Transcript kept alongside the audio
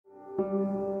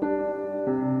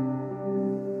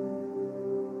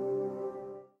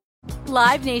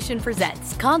Live Nation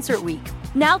presents Concert Week.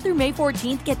 Now through May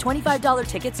 14th, get $25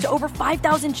 tickets to over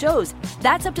 5,000 shows.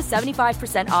 That's up to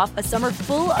 75% off a summer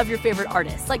full of your favorite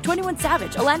artists like 21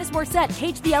 Savage, Alanis Morissette,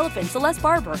 Cage the Elephant, Celeste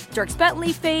Barber, Dierks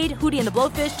Bentley, Fade, Hootie and the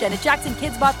Blowfish, Janet Jackson,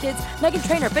 Kidz Bop Kids, Meghan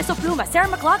Trainor, Bissell Pluma, Sarah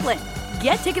McLachlan.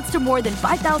 Get tickets to more than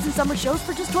 5,000 summer shows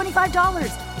for just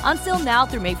 $25. Until now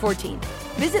through May 14th.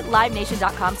 Visit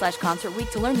LiveNation.com/Concert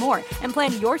Week to learn more and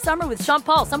plan your summer with Sean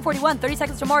Paul, Sum 41, 30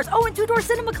 Seconds to Mars, and Two Door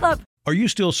Cinema Club. Are you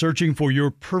still searching for your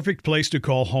perfect place to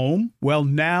call home? Well,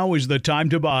 now is the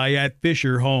time to buy at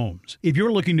Fisher Homes. If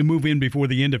you're looking to move in before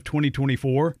the end of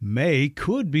 2024, May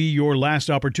could be your last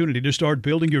opportunity to start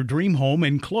building your dream home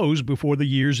and close before the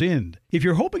year's end. If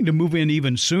you're hoping to move in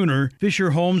even sooner,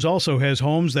 Fisher Homes also has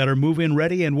homes that are move-in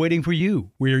ready and waiting for you,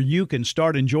 where you can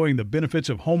start enjoying the benefits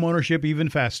of homeownership even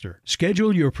faster.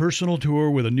 Schedule your personal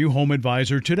tour with a new home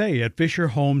advisor today at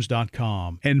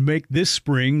FisherHomes.com and make this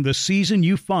spring the season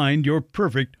you find your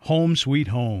perfect home sweet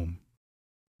home.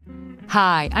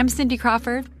 Hi, I'm Cindy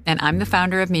Crawford, and I'm the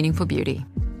founder of Meaningful Beauty.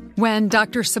 When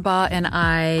Dr. Sabah and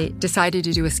I decided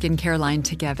to do a skincare line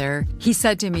together, he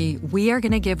said to me, "We are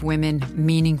going to give women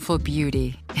meaningful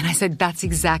beauty." And I said, "That's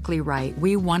exactly right.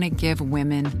 We want to give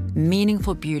women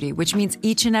meaningful beauty, which means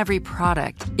each and every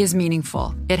product is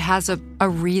meaningful. It has a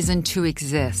reason to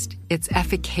exist. It's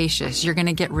efficacious. You're going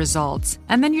to get results.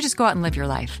 And then you just go out and live your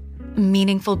life."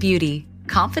 Meaningful Beauty.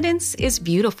 Confidence is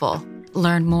beautiful.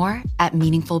 Learn more at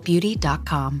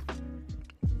meaningfulbeauty.com.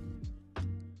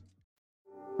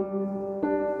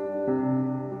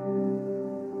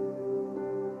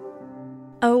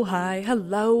 Oh, hi.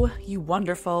 Hello, you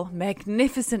wonderful,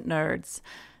 magnificent nerds.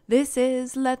 This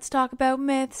is Let's Talk About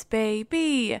Myths,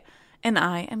 baby. And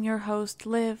I am your host,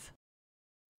 Liv.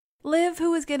 Liv,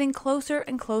 who is getting closer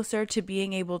and closer to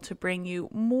being able to bring you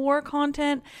more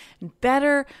content,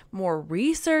 better, more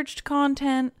researched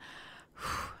content.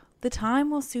 The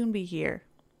time will soon be here.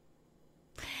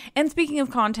 And speaking of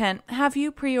content, have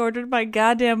you pre-ordered my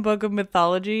goddamn book of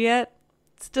mythology yet?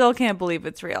 Still can't believe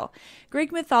it's real.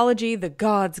 Greek Mythology, The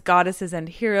Gods, Goddesses, and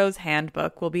Heroes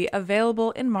Handbook will be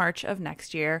available in March of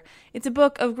next year. It's a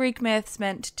book of Greek myths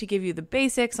meant to give you the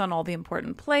basics on all the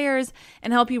important players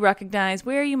and help you recognize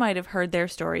where you might have heard their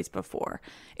stories before.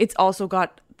 It's also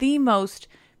got the most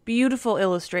beautiful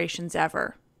illustrations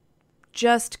ever.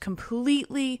 Just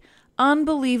completely,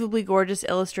 unbelievably gorgeous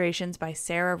illustrations by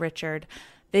Sarah Richard.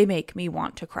 They make me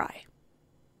want to cry.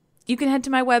 You can head to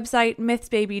my website,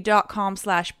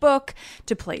 mythsbaby.com/book,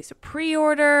 to place a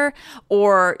pre-order,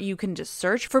 or you can just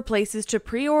search for places to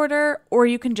pre-order, or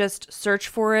you can just search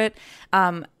for it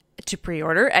to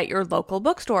pre-order at your local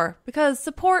bookstore, because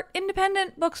support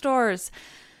independent bookstores.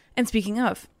 And speaking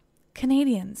of,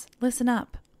 Canadians, listen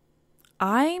up.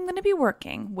 I'm going to be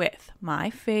working with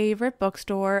my favorite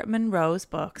bookstore, Monroe's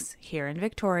Books, here in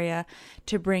Victoria,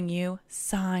 to bring you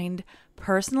signed,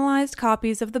 personalized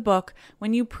copies of the book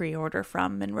when you pre-order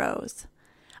from Monroe's.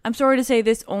 I'm sorry to say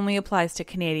this only applies to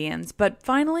Canadians, but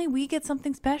finally we get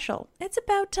something special. It's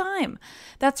about time.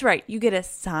 That's right, you get a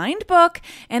signed book,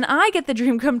 and I get the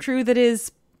dream come true that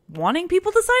is wanting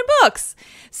people to sign books.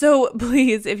 So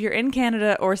please, if you're in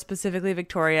Canada or specifically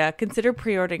Victoria, consider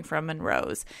pre-ordering from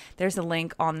Monroe's. There's a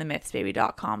link on the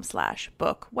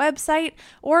mythsbaby.com/book website,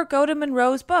 or go to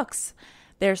Monroe's Books.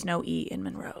 There's no E in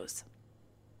Monroe's.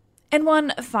 And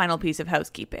one final piece of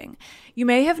housekeeping. You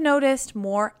may have noticed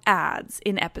more ads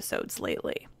in episodes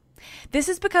lately. This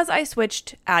is because I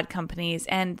switched ad companies,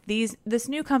 and this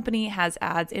new company has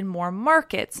ads in more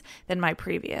markets than my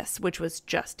previous, which was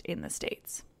just in the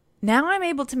States. Now I'm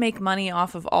able to make money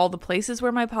off of all the places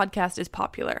where my podcast is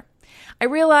popular. I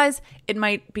realize it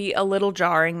might be a little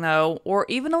jarring though, or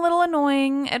even a little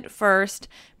annoying at first,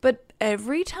 but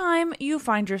every time you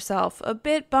find yourself a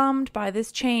bit bummed by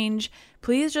this change,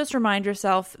 please just remind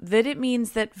yourself that it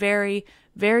means that very,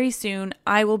 very soon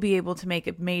I will be able to make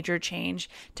a major change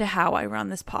to how I run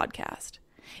this podcast.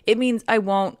 It means I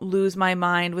won't lose my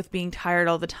mind with being tired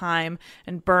all the time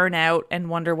and burn out and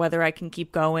wonder whether I can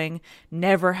keep going,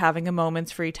 never having a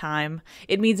moment's free time.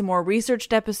 It means more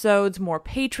researched episodes, more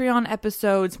Patreon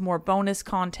episodes, more bonus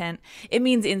content. It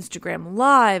means Instagram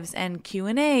lives and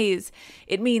Q&As.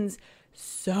 It means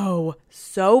so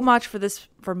much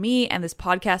for me and this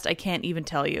podcast I can't even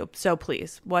tell you. So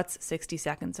please, what's 60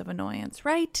 seconds of annoyance,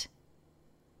 right?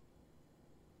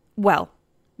 Well,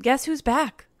 guess who's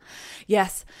back?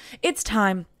 Yes, it's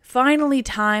time, finally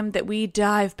time that we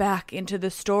dive back into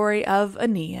the story of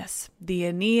Aeneas, the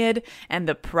Aeneid, and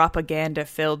the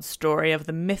propaganda-filled story of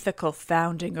the mythical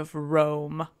founding of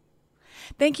Rome.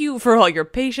 Thank you for all your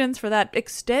patience for that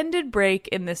extended break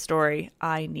in this story.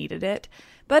 I needed it.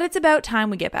 But it's about time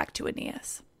we get back to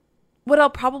Aeneas. What I'll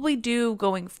probably do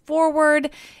going forward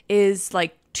is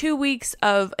like 2 weeks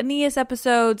of Aeneas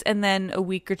episodes and then a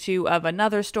week or two of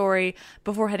another story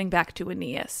before heading back to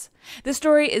Aeneas. This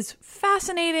story is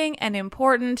fascinating and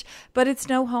important, but it's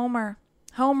no Homer.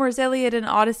 Homer's Iliad and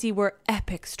Odyssey were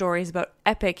epic stories about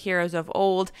epic heroes of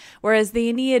old, whereas the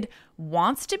Aeneid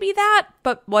wants to be that,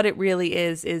 but what it really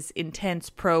is intense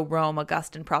pro-Rome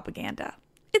Augustan propaganda.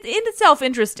 It's in itself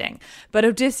interesting, but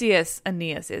Odysseus,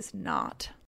 Aeneas is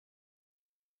not.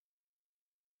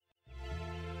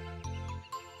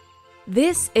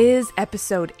 This is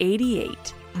episode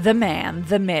 88, The Man,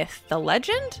 the Myth, the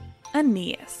Legend,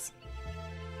 Aeneas.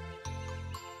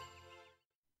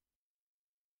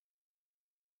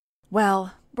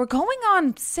 Well, we're going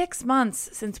on 6 months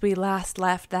since we last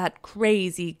left that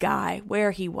crazy guy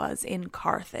where he was in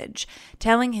Carthage,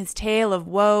 telling his tale of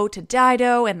woe to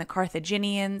Dido and the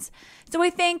Carthaginians, so I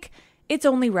think it's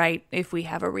only right if we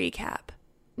have a recap.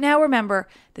 Now remember,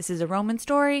 this is a Roman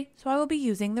story, so I will be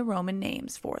using the Roman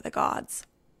names for the gods.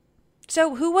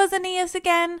 So who was Aeneas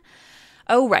again?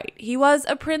 Oh right, he was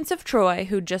a prince of Troy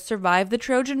who just survived the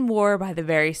Trojan War by the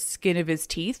very skin of his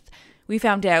teeth. We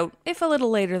found out, if a little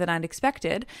later than I'd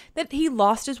expected, that he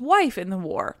lost his wife in the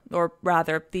war, or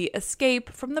rather, the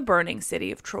escape from the burning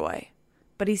city of Troy.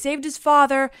 But he saved his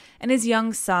father and his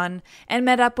young son and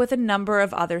met up with a number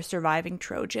of other surviving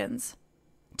Trojans.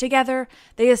 Together,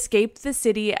 they escaped the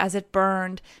city as it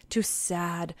burned to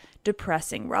sad,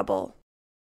 depressing rubble.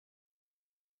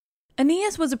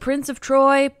 Aeneas was a prince of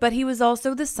Troy, but he was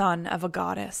also the son of a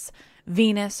goddess.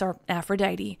 Venus, or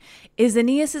Aphrodite, is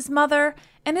Aeneas' mother,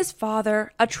 and his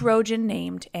father, a Trojan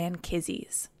named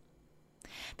Anchises.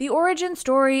 The origin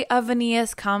story of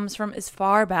Aeneas comes from as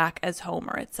far back as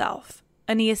Homer itself.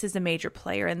 Aeneas is a major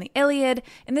player in the Iliad,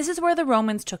 and this is where the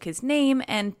Romans took his name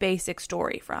and basic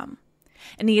story from.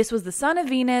 Aeneas was the son of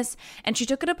Venus, and she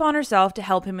took it upon herself to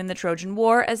help him in the Trojan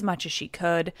War as much as she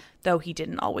could, though he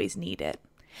didn't always need it.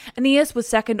 Aeneas was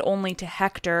second only to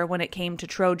Hector when it came to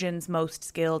Trojans most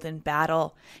skilled in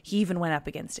battle. He even went up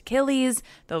against Achilles,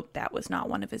 though that was not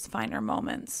one of his finer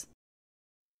moments.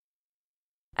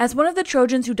 As one of the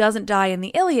Trojans who doesn't die in the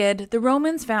Iliad, the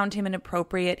Romans found him an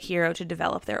appropriate hero to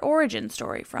develop their origin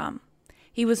story from.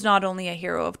 He was not only a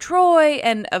hero of Troy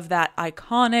and of that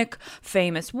iconic,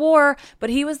 famous war, but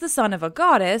he was the son of a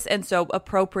goddess and so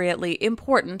appropriately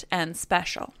important and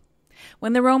special.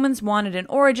 When the Romans wanted an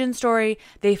origin story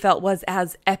they felt was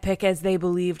as epic as they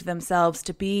believed themselves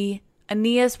to be,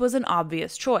 Aeneas was an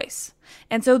obvious choice.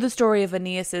 And so the story of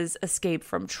Aeneas' escape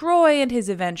from Troy and his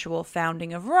eventual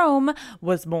founding of Rome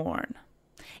was born.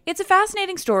 It's a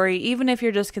fascinating story, even if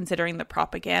you're just considering the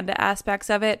propaganda aspects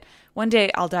of it. One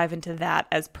day I'll dive into that,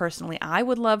 as personally I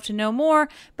would love to know more,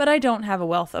 but I don't have a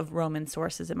wealth of Roman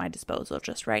sources at my disposal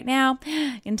just right now.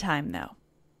 In time, though.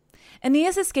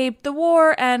 Aeneas escaped the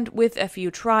war, and with a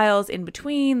few trials in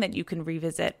between that you can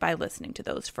revisit by listening to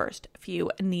those first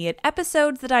few Aeneid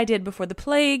episodes that I did before the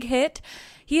plague hit,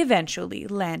 he eventually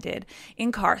landed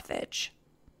in Carthage.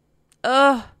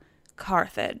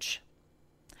 Carthage.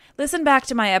 Listen back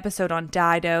to my episode on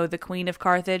Dido, the Queen of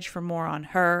Carthage, for more on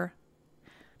her.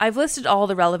 I've listed all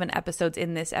the relevant episodes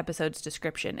in this episode's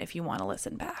description if you want to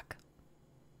listen back.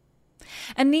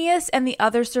 Aeneas and the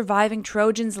other surviving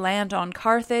Trojans land on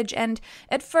Carthage, and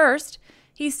at first,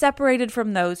 he's separated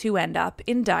from those who end up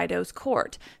in Dido's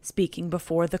court, speaking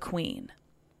before the queen.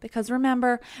 Because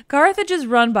remember, Carthage is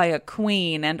run by a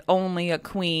queen, and only a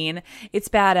queen. It's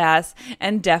badass,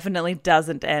 and definitely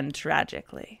doesn't end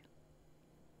tragically.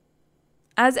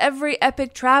 As every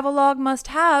epic travelogue must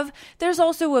have, there's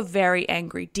also a very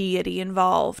angry deity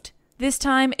involved. This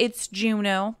time it's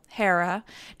Juno, Hera.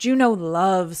 Juno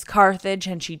loves Carthage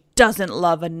and she doesn't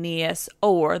love Aeneas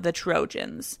or the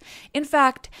Trojans. In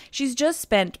fact, she's just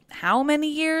spent how many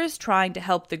years trying to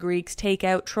help the Greeks take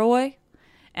out Troy?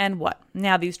 And what,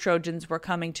 now these Trojans were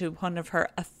coming to one of her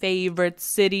favorite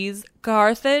cities,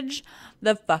 Carthage?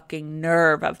 The fucking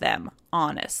nerve of them,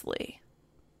 honestly.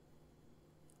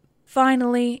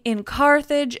 Finally, in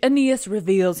Carthage, Aeneas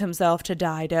reveals himself to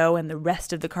Dido and the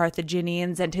rest of the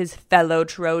Carthaginians and his fellow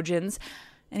Trojans,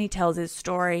 and he tells his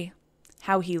story.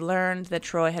 How he learned that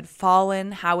Troy had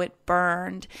fallen, how it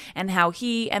burned, and how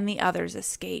he and the others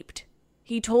escaped.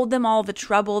 He told them all the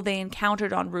trouble they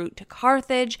encountered en route to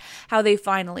Carthage, how they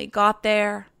finally got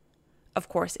there. Of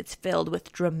course, it's filled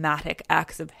with dramatic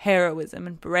acts of heroism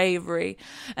and bravery.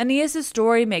 Aeneas'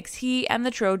 story makes he and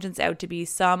the Trojans out to be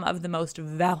some of the most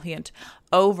valiant,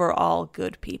 overall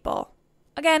good people.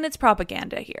 Again, it's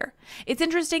propaganda here. It's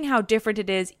interesting how different it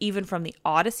is even from the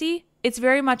Odyssey. It's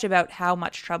very much about how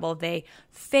much trouble they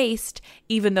faced,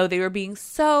 even though they were being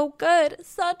so good,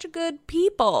 such good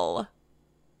people.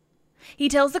 He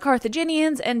tells the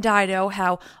Carthaginians and Dido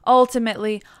how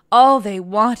ultimately all they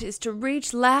want is to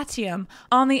reach Latium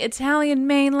on the Italian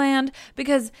mainland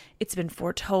because it's been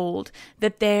foretold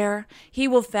that there he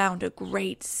will found a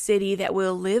great city that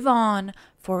will live on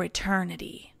for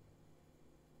eternity.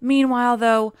 Meanwhile,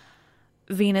 though,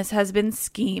 Venus has been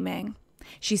scheming.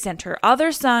 She sent her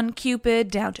other son, Cupid,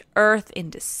 down to Earth in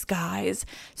disguise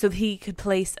so that he could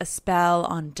place a spell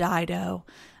on Dido.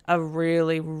 A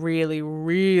really, really,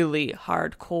 really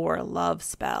hardcore love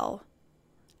spell.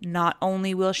 Not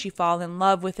only will she fall in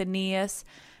love with Aeneas,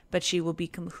 but she will be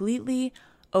completely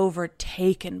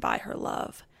overtaken by her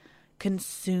love,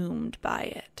 consumed by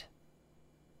it.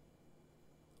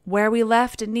 Where we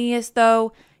left Aeneas,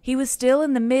 though, he was still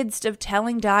in the midst of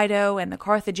telling Dido and the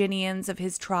Carthaginians of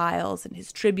his trials and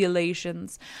his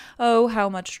tribulations. Oh, how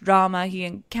much drama he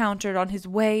encountered on his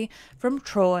way from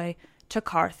Troy to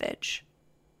Carthage.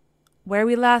 Where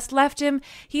we last left him,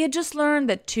 he had just learned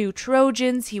that 2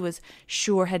 Trojans he was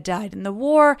sure had died in the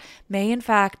war may in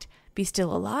fact be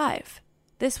still alive.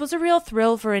 This was a real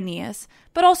thrill for Aeneas,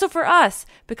 but also for us,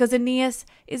 because Aeneas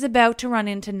is about to run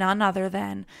into none other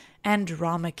than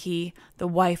Andromache, the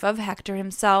wife of Hector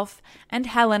himself, and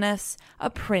Helenus, a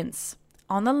prince,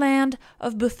 on the land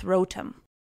of Buthrotum.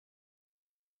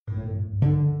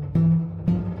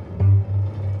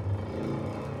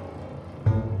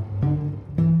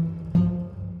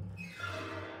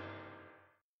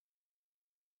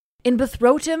 In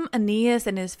Buthrotum, Aeneas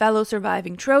and his fellow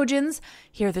surviving Trojans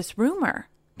hear this rumor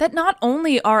that not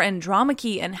only are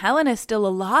Andromache and Helenus still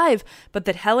alive, but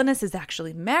that Helenus is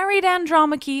actually married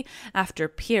Andromache after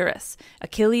Pyrrhus,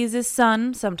 Achilles'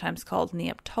 son, sometimes called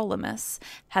Neoptolemus,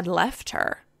 had left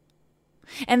her.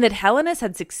 And that Helenus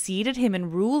had succeeded him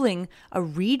in ruling a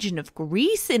region of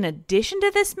Greece in addition to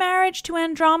this marriage to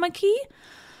Andromache?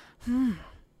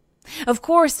 Of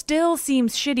course, still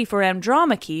seems shitty for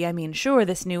Andromache. I mean, sure,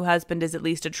 this new husband is at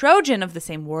least a Trojan of the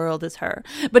same world as her,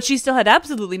 but she still had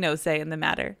absolutely no say in the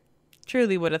matter.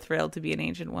 Truly what a thrill to be an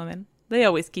ancient woman. They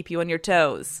always keep you on your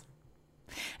toes.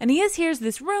 Aeneas hears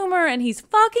this rumor and he's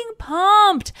fucking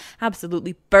pumped,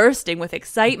 absolutely bursting with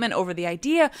excitement over the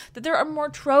idea that there are more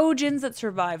Trojans that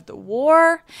survived the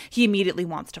war. He immediately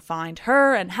wants to find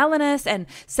her and Helenus and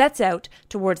sets out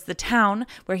towards the town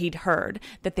where he'd heard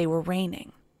that they were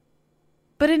reigning.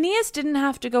 But Aeneas didn't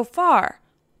have to go far.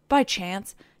 By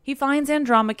chance, he finds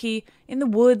Andromache in the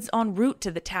woods en route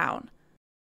to the town.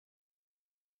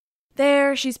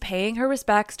 There, she's paying her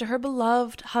respects to her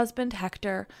beloved husband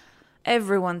Hector,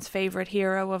 everyone's favorite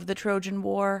hero of the Trojan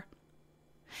War.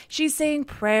 She's saying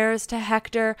prayers to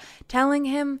Hector, telling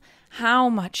him how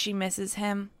much she misses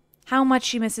him, how much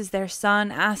she misses their son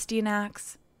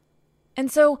Astyanax.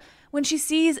 And so, when she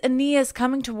sees Aeneas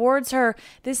coming towards her,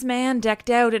 this man decked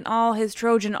out in all his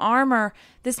Trojan armor,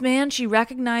 this man she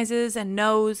recognizes and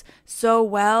knows so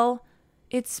well,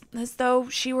 it's as though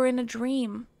she were in a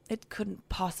dream. It couldn't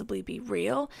possibly be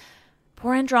real.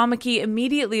 Poor Andromache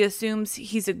immediately assumes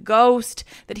he's a ghost,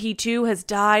 that he too has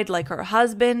died like her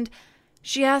husband.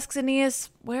 She asks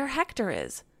Aeneas where Hector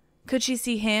is. Could she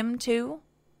see him too?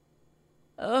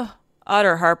 Ugh.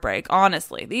 Utter heartbreak,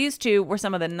 honestly. These two were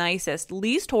some of the nicest,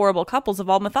 least horrible couples of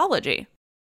all mythology.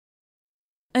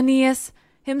 Aeneas,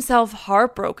 himself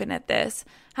heartbroken at this,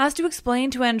 has to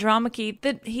explain to Andromache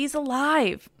that he's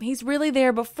alive. He's really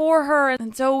there before her,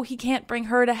 and so he can't bring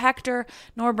her to Hector,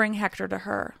 nor bring Hector to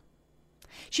her.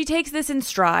 She takes this in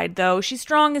stride, though. She's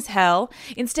strong as hell.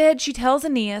 Instead, she tells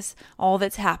Aeneas all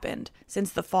that's happened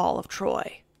since the fall of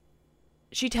Troy.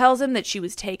 She tells him that she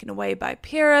was taken away by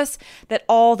Pyrrhus, that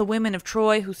all the women of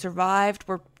Troy who survived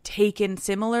were taken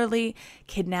similarly,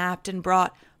 kidnapped and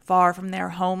brought far from their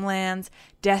homelands,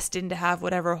 destined to have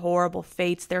whatever horrible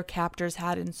fates their captors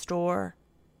had in store.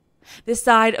 This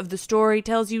side of the story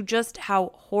tells you just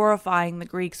how horrifying the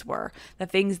Greeks were, the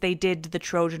things they did to the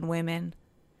Trojan women.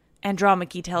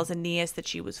 Andromache tells Aeneas that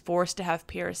she was forced to have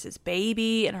Pyrrhus'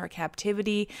 baby in her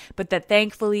captivity, but that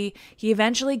thankfully he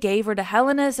eventually gave her to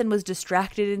Helenus and was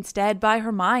distracted instead by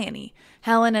Hermione,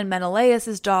 Helen and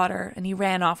Menelaus' daughter, and he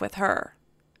ran off with her.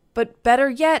 But better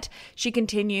yet, she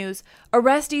continues,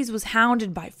 Orestes was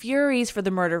hounded by Furies for the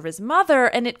murder of his mother,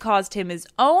 and it caused him his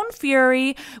own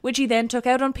fury, which he then took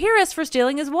out on Pyrrhus for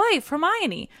stealing his wife,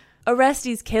 Hermione.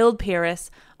 Orestes killed Pyrrhus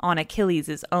on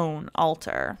Achilles' own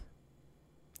altar.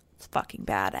 It's fucking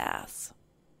badass.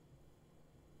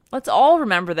 Let's all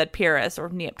remember that Pyrrhus, or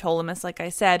Neoptolemus, like I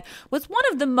said, was one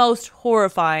of the most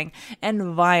horrifying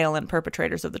and violent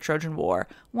perpetrators of the Trojan War,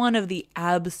 one of the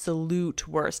absolute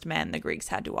worst men the Greeks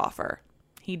had to offer.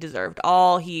 He deserved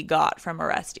all he got from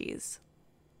Orestes.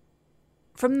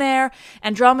 From there,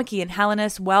 Andromache and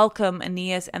Helenus welcome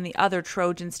Aeneas and the other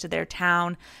Trojans to their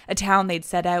town, a town they'd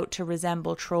set out to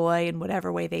resemble Troy in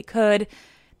whatever way they could.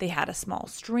 They had a small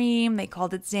stream, they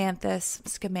called it Xanthus,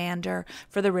 Scamander,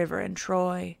 for the river in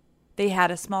Troy. They had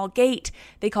a small gate,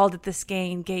 they called it the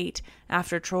Scaean Gate,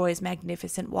 after Troy's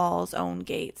magnificent wall's own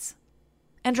gates.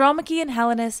 Andromache and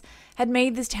Helenus had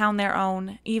made this town their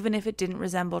own, even if it didn't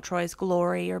resemble Troy's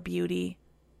glory or beauty.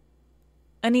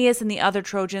 Aeneas and the other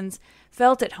Trojans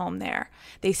felt at home there.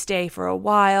 They stay for a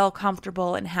while,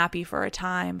 comfortable and happy for a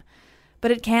time.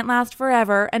 But it can't last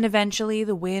forever, and eventually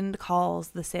the wind calls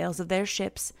the sails of their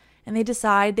ships, and they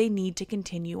decide they need to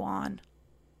continue on.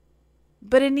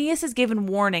 But Aeneas is given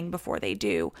warning before they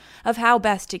do, of how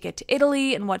best to get to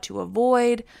Italy and what to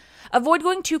avoid. Avoid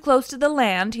going too close to the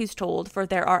land, he's told, for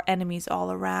there are enemies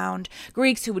all around,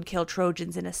 Greeks who would kill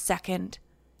Trojans in a second.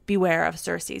 Beware of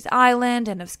Circe's island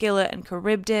and of Scylla and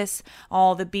Charybdis,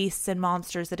 all the beasts and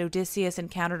monsters that Odysseus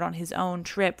encountered on his own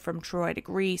trip from Troy to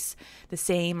Greece. The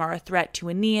same are a threat to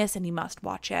Aeneas, and he must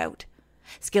watch out.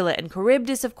 Scylla and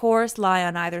Charybdis, of course, lie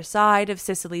on either side of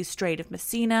Sicily's Strait of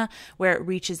Messina, where it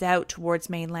reaches out towards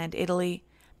mainland Italy.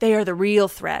 They are the real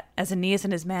threat, as Aeneas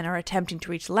and his men are attempting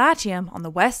to reach Latium on the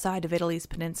west side of Italy's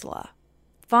peninsula.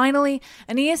 Finally,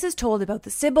 Aeneas is told about the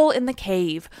Sibyl in the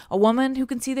cave, a woman who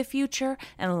can see the future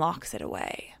and locks it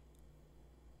away.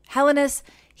 Helenus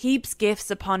heaps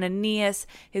gifts upon Aeneas,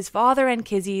 his father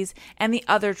Anchises, and the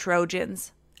other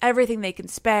Trojans. Everything they can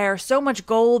spare, so much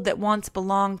gold that once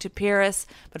belonged to Pyrrhus,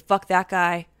 but fuck that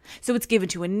guy. So it's given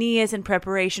to Aeneas in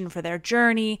preparation for their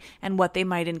journey and what they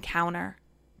might encounter.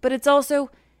 But it's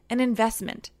also an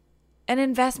investment in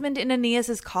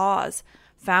Aeneas' cause,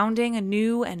 founding a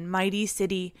new and mighty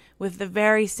city with the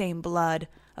very same blood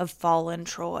of fallen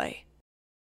Troy.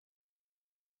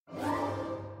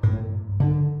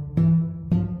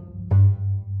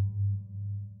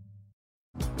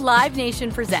 Live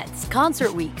Nation presents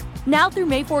Concert Week. Now through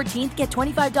May 14th, get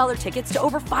 $25 tickets to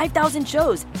over 5,000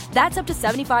 shows. That's up to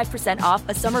 75% off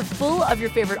a summer full of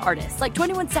your favorite artists like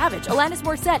 21 Savage, Alanis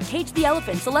Morissette, Cage the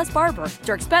Elephant, Celeste Barber,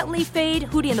 Dierks Bentley, Fade,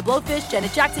 Hootie and the Blowfish,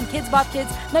 Janet Jackson, Kids Bop Kids,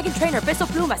 Meghan Trainor, Bissell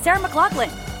Pluma, Sarah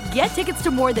McLachlan. Get tickets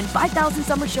to more than 5,000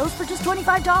 summer shows for just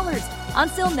 $25.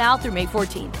 Until now through May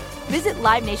 14th. Visit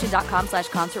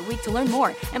livenation.com/Concert Week to learn more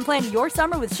and plan your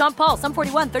summer with Sean Paul, Sum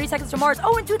 41, 30 Seconds to Mars,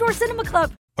 and Two Door Cinema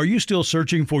Club. Are you still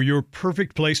searching for your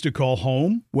perfect place to call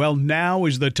home? Well, now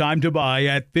is the time to buy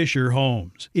at Fisher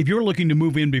Homes. If you're looking to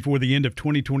move in before the end of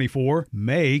 2024,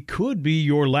 May could be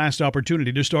your last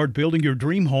opportunity to start building your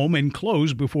dream home and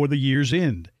close before the year's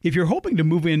end. If you're hoping to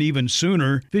move in even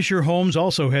sooner, Fisher Homes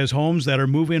also has homes that are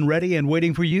move-in ready and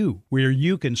waiting for you, where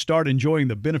you can start enjoying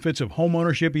the benefits of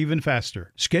homeownership even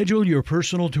faster. Schedule your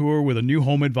personal tour with a new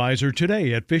home advisor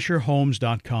today at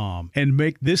FisherHomes.com and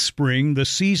make this spring the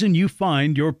season you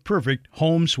find your perfect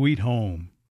home sweet home.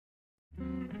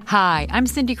 Hi, I'm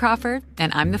Cindy Crawford,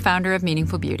 and I'm the founder of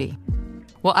Meaningful Beauty.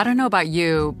 Well, I don't know about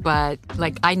you, but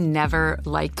I never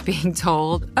liked being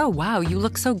told, oh, wow, you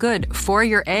look so good for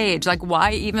your age.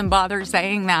 Why even bother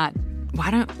saying that?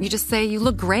 Why don't you just say you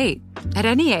look great at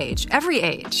any age, every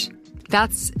age?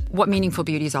 That's what Meaningful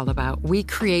Beauty is all about. We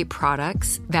create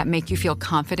products that make you feel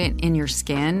confident in your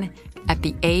skin at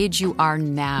the age you are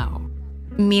now.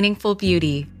 Meaningful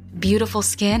Beauty. Beautiful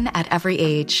skin at every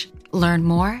age. Learn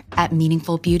more at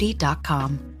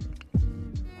meaningfulbeauty.com.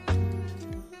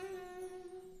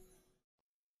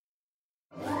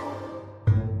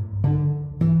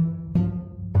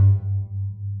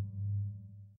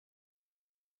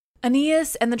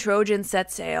 Aeneas and the Trojans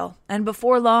set sail, and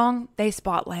before long they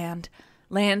spot land.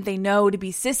 Land they know to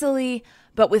be Sicily,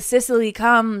 but with Sicily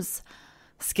comes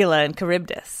Scylla and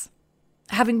Charybdis.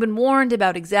 Having been warned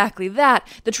about exactly that,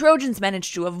 the Trojans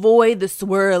managed to avoid the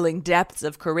swirling depths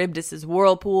of Charybdis'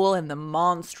 whirlpool and the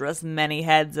monstrous many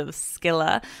heads of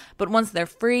Scylla. But once they're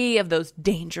free of those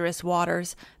dangerous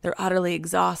waters, they're utterly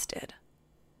exhausted.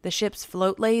 The ships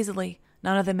float lazily,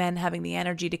 none of the men having the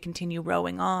energy to continue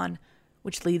rowing on,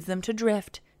 which leads them to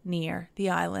drift near the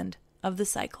island of the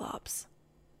Cyclops.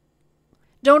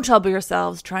 Don't trouble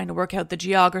yourselves trying to work out the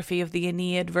geography of the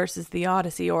Aeneid versus the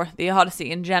Odyssey, or the Odyssey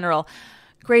in general.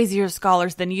 Crazier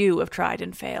scholars than you have tried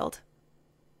and failed.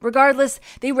 Regardless,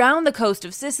 they round the coast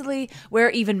of Sicily,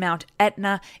 where even Mount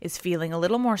Etna is feeling a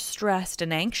little more stressed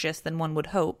and anxious than one would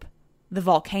hope. The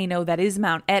volcano that is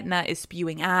Mount Etna is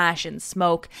spewing ash and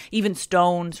smoke. Even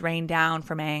stones rain down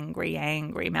from angry,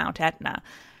 angry Mount Etna.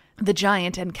 The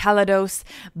giant Enceladus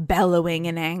bellowing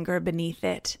in anger beneath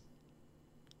it.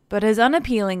 But as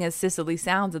unappealing as Sicily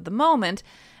sounds at the moment,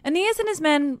 Aeneas and his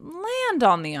men land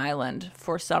on the island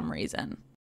for some reason.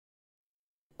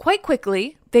 Quite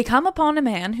quickly, they come upon a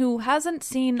man who hasn't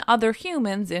seen other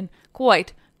humans in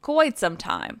quite some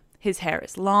time. His hair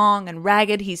is long and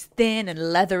ragged, he's thin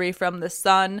and leathery from the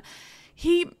sun.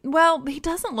 He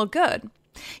doesn't look good.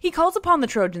 He calls upon the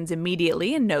Trojans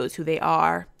immediately and knows who they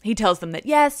are. He tells them that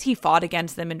yes, he fought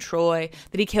against them in Troy,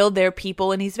 that he killed their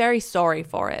people, and he's very sorry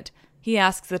for it. He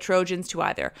asks the Trojans to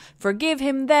either forgive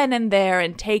him then and there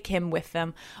and take him with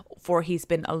them, for he's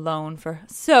been alone for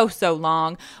so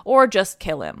long, or just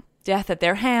kill him. Death at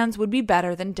their hands would be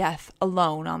better than death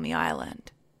alone on the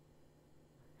island.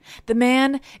 The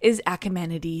man is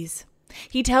Achaemenides.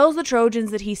 He tells the Trojans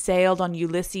that he sailed on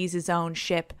Ulysses' own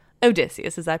ship,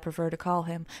 Odysseus as I prefer to call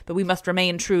him, but we must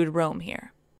remain true to Rome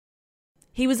here.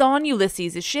 He was on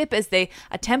Ulysses' ship as they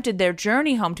attempted their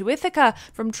journey home to Ithaca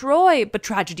from Troy, but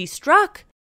tragedy struck.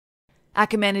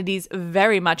 Achaemenides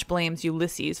very much blames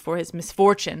Ulysses for his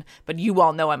misfortune, but you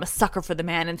all know I'm a sucker for the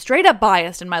man and straight up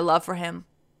biased in my love for him.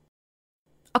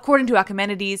 According to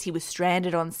Achaemenides, he was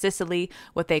stranded on Sicily,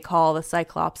 what they call the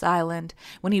Cyclops Island,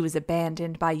 when he was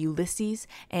abandoned by Ulysses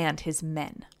and his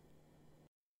men.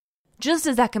 Just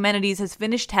as Achaemenides has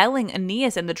finished telling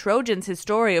Aeneas and the Trojans his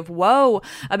story of woe,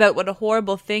 about what a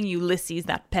horrible thing Ulysses,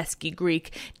 that pesky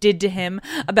Greek, did to him,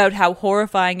 about how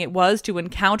horrifying it was to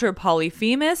encounter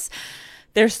Polyphemus,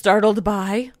 they're startled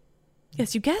by,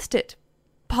 yes, you guessed it,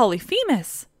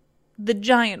 Polyphemus. The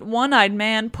giant one-eyed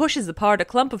man pushes apart a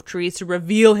clump of trees to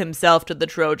reveal himself to the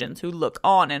Trojans, who look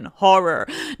on in horror,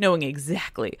 knowing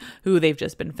exactly who they've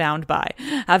just been found by,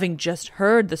 having just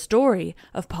heard the story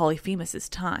of Polyphemus'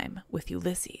 time with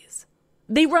Ulysses.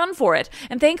 They run for it,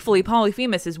 and thankfully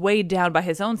Polyphemus is weighed down by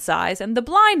his own size and the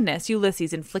blindness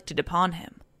Ulysses inflicted upon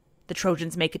him. The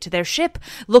Trojans make it to their ship,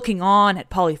 looking on at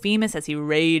Polyphemus as he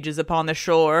rages upon the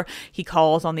shore. He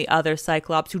calls on the other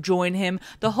Cyclops who join him,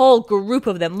 the whole group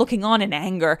of them looking on in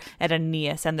anger at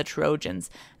Aeneas and the Trojans,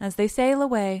 as they sail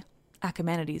away,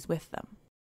 Achaemenides with them.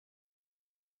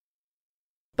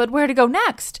 But where to go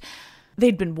next?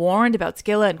 They'd been warned about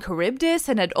Scylla and Charybdis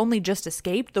and had only just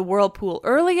escaped the whirlpool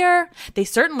earlier. They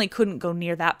certainly couldn't go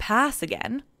near that pass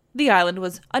again. The island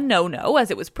was a no-no,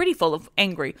 as it was pretty full of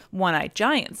angry, one-eyed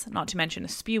giants, not to mention a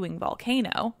spewing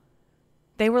volcano.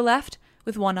 They were left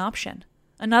with one option,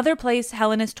 another place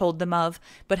Helenus told them of,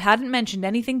 but hadn't mentioned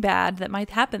anything bad that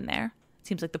might happen there.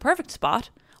 Seems like the perfect spot.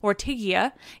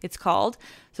 Ortygia, it's called,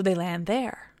 so they land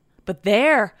there. But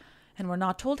there, and we're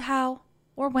not told how,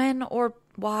 or when, or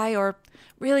why, or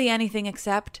really anything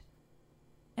except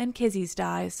Anchises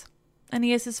dies.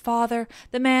 Aeneas' father,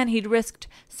 the man he'd risked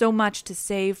so much to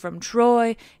save from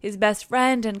Troy, his best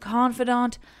friend and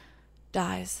confidant,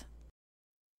 dies.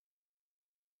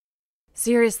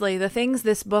 Seriously, the things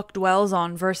this book dwells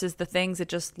on versus the things it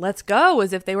just lets go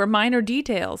as if they were minor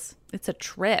details. It's a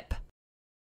trip.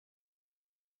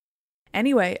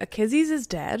 Anyway, Anchises is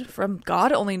dead from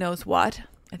God only knows what.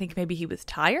 I think maybe he was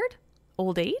tired?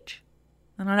 Old age?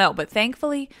 I don't know, but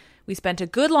thankfully we spent a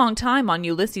good long time on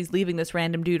Ulysses leaving this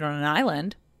random dude on an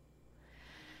island.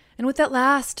 And with that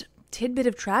last tidbit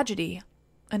of tragedy,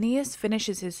 Aeneas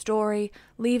finishes his story,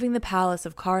 leaving the palace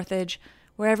of Carthage,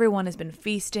 where everyone has been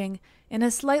feasting, in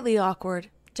a slightly awkward,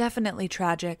 definitely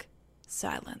tragic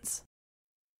silence.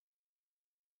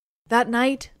 That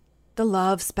night, the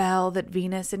love spell that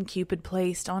Venus and Cupid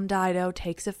placed on Dido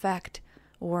takes effect,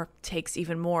 or takes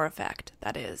even more effect,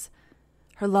 that is.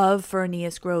 Her love for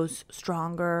Aeneas grows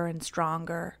stronger and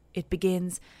stronger. It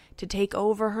begins to take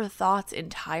over her thoughts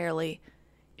entirely.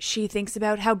 She thinks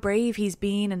about how brave he's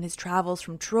been in his travels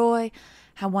from Troy,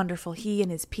 how wonderful he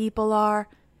and his people are.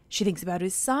 She thinks about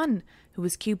his son, who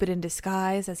was Cupid in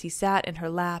disguise as he sat in her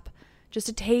lap, just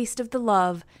a taste of the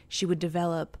love she would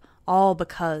develop, all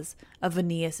because of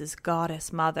Aeneas'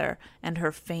 goddess mother and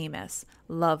her famous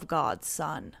love god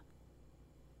son.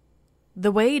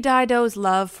 The way Dido's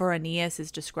love for Aeneas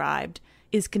is described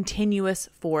is continuous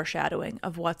foreshadowing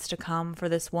of what's to come for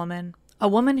this woman. A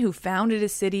woman who founded a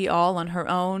city all on her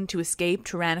own to escape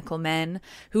tyrannical men,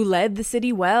 who led the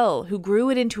city well, who grew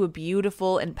it into a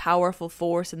beautiful and powerful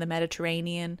force in the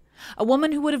Mediterranean. A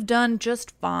woman who would have done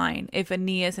just fine if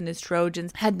Aeneas and his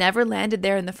Trojans had never landed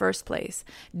there in the first place,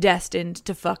 destined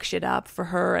to fuck shit up for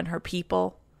her and her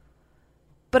people.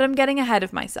 But I'm getting ahead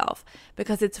of myself,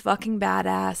 because it's fucking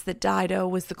badass that Dido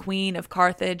was the queen of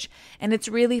Carthage, and it's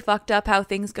really fucked up how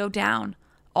things go down.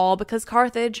 all because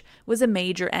Carthage was a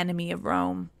major enemy of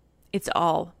Rome. It's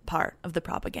all part of the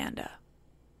propaganda.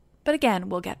 But again,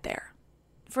 we'll get there.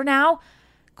 For now,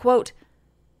 quote,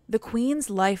 "The queen's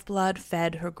lifeblood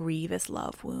fed her grievous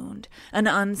love wound. An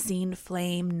unseen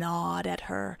flame gnawed at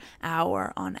her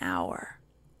hour on hour."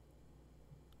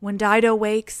 When Dido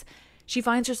wakes, she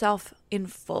finds herself in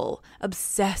full,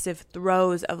 obsessive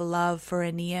throes of love for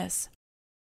Aeneas.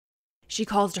 She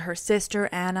calls to her sister,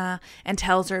 Anna, and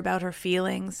tells her about her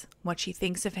feelings, what she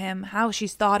thinks of him, how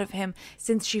she's thought of him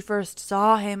since she first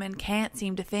saw him and can't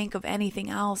seem to think of anything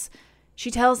else. She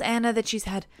tells Anna that she's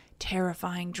had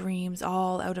terrifying dreams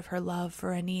all out of her love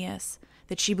for Aeneas,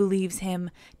 that she believes him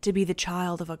to be the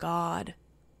child of a god.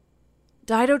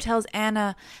 Dido tells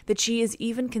Anna that she is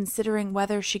even considering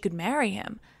whether she could marry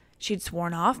him. She'd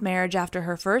sworn off marriage after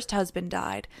her first husband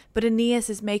died, but Aeneas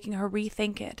is making her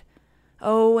rethink it.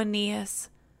 Oh, Aeneas.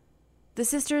 The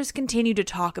sisters continue to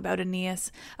talk about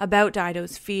Aeneas, about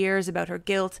Dido's fears, about her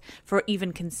guilt for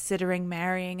even considering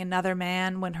marrying another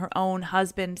man when her own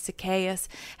husband, Sychaeus,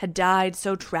 had died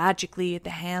so tragically at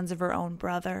the hands of her own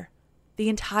brother. The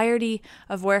entirety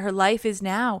of where her life is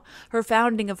now, her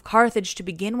founding of Carthage to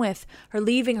begin with, her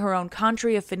leaving her own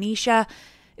country of Phoenicia,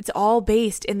 it's all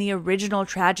based in the original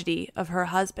tragedy of her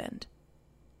husband.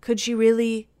 Could she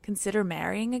really consider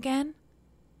marrying again?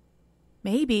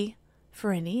 Maybe,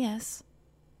 for Aeneas.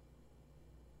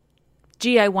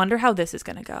 Gee, I wonder how this is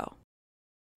going to go.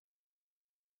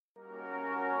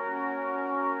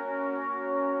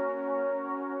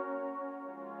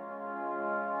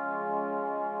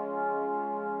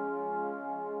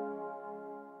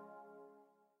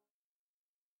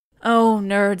 Oh,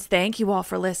 nerds, thank you all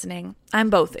for listening. I'm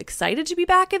both excited to be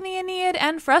back in the Aeneid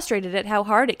and frustrated at how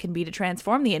hard it can be to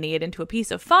transform the Aeneid into a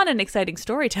piece of fun and exciting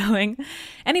storytelling.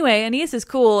 Anyway, Aeneas is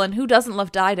cool, and who doesn't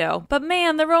love Dido? But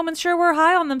man, the Romans sure were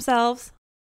high on themselves.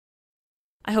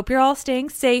 I hope you're all staying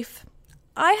safe.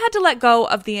 I had to let go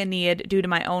of the Aeneid due to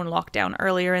my own lockdown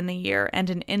earlier in the year and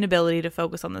an inability to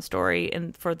focus on the story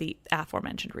and for the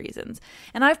aforementioned reasons.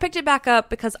 And I've picked it back up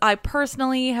because I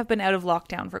personally have been out of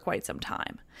lockdown for quite some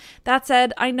time. That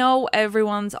said, I know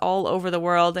everyone's all over the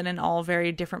world and in all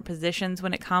very different positions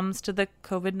when it comes to the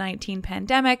COVID-19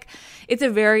 pandemic. It's a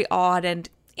very odd and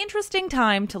interesting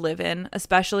time to live in,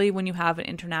 especially when you have an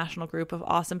international group of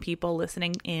awesome people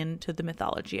listening in to the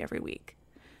mythology every week.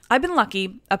 I've been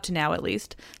lucky, up to now at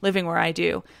least, living where I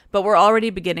do, but we're already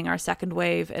beginning our second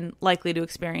wave and likely to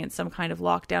experience some kind of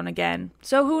lockdown again.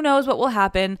 So who knows what will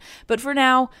happen, but for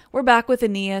now, we're back with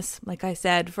Aeneas, like I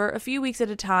said, for a few weeks at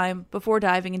a time before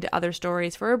diving into other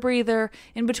stories for a breather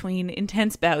in between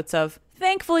intense bouts of,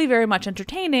 thankfully very much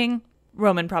entertaining,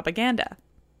 Roman propaganda.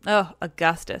 Oh,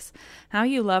 Augustus, how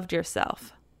you loved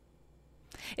yourself.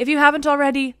 If you haven't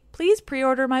already, please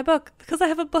pre-order my book, because I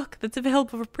have a book that's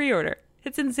available for pre-order.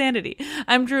 It's insanity.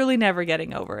 I'm truly never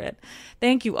getting over it.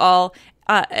 Thank you all.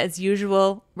 As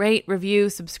usual, rate, review,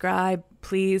 subscribe.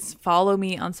 Please follow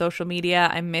me on social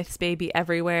media. I'm MythsBaby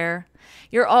everywhere.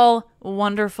 You're all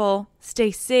wonderful.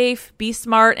 Stay safe, be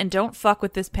smart, and don't fuck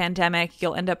with this pandemic.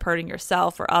 You'll end up hurting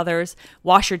yourself or others.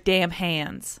 Wash your damn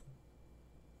hands.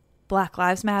 Black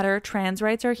Lives Matter. Trans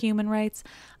rights are human rights.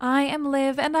 I am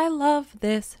Liv, and I love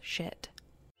this shit.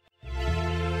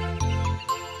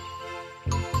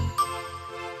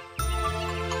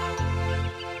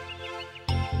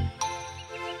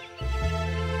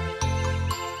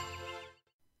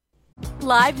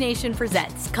 Live Nation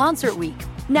presents Concert Week.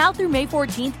 Now through May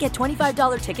 14th, get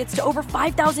 $25 tickets to over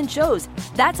 5,000 shows.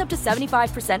 That's up to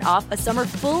 75% off a summer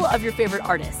full of your favorite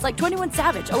artists like 21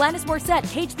 Savage, Alanis Morissette,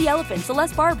 Cage the Elephant,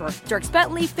 Celeste Barber, Dierks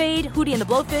Bentley, Fade, Hootie and the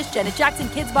Blowfish, Janet Jackson,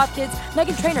 Kids Bop Kids,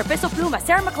 Meghan Trainor, Peso Pluma,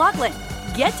 Sarah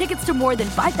McLachlan. Get tickets to more than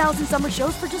 5,000 summer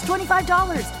shows for just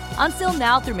 $25. Until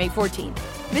now through May 14th.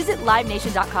 Visit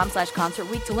livenation.com/Concert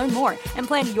Week to learn more and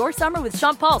plan your summer with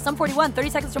Sean Paul, Sum 41, 30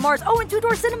 Seconds to Mars, and Two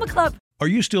Door Cinema Club. Are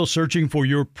you still searching for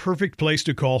your perfect place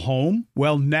to call home?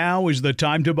 Well, now is the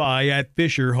time to buy at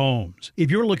Fisher Homes. If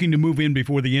you're looking to move in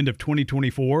before the end of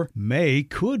 2024, May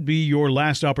could be your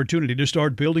last opportunity to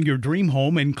start building your dream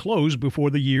home and close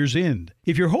before the year's end.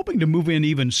 If you're hoping to move in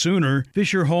even sooner,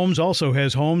 Fisher Homes also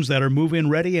has homes that are move-in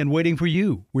ready and waiting for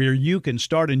you, where you can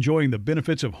start enjoying the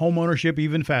benefits of homeownership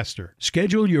even faster.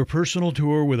 Schedule your personal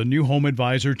tour with a new home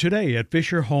advisor today at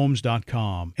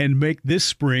FisherHomes.com and make this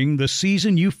spring the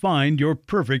season you find your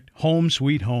perfect home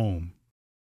sweet home.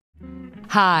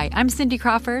 Hi, I'm Cindy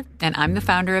Crawford, and I'm the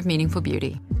founder of Meaningful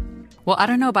Beauty. Well, I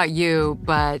don't know about you,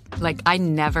 but I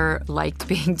never liked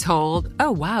being told,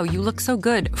 oh, wow, you look so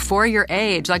good for your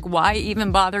age. Why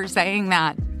even bother saying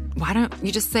that? Why don't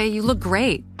you just say you look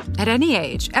great at any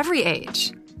age, every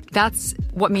age? That's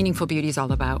what Meaningful Beauty is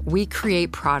all about. We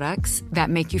create products that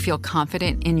make you feel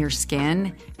confident in your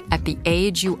skin at the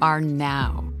age you are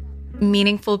now.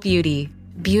 Meaningful Beauty.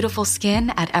 Beautiful skin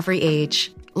at every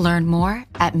age. Learn more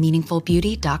at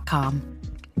meaningfulbeauty.com.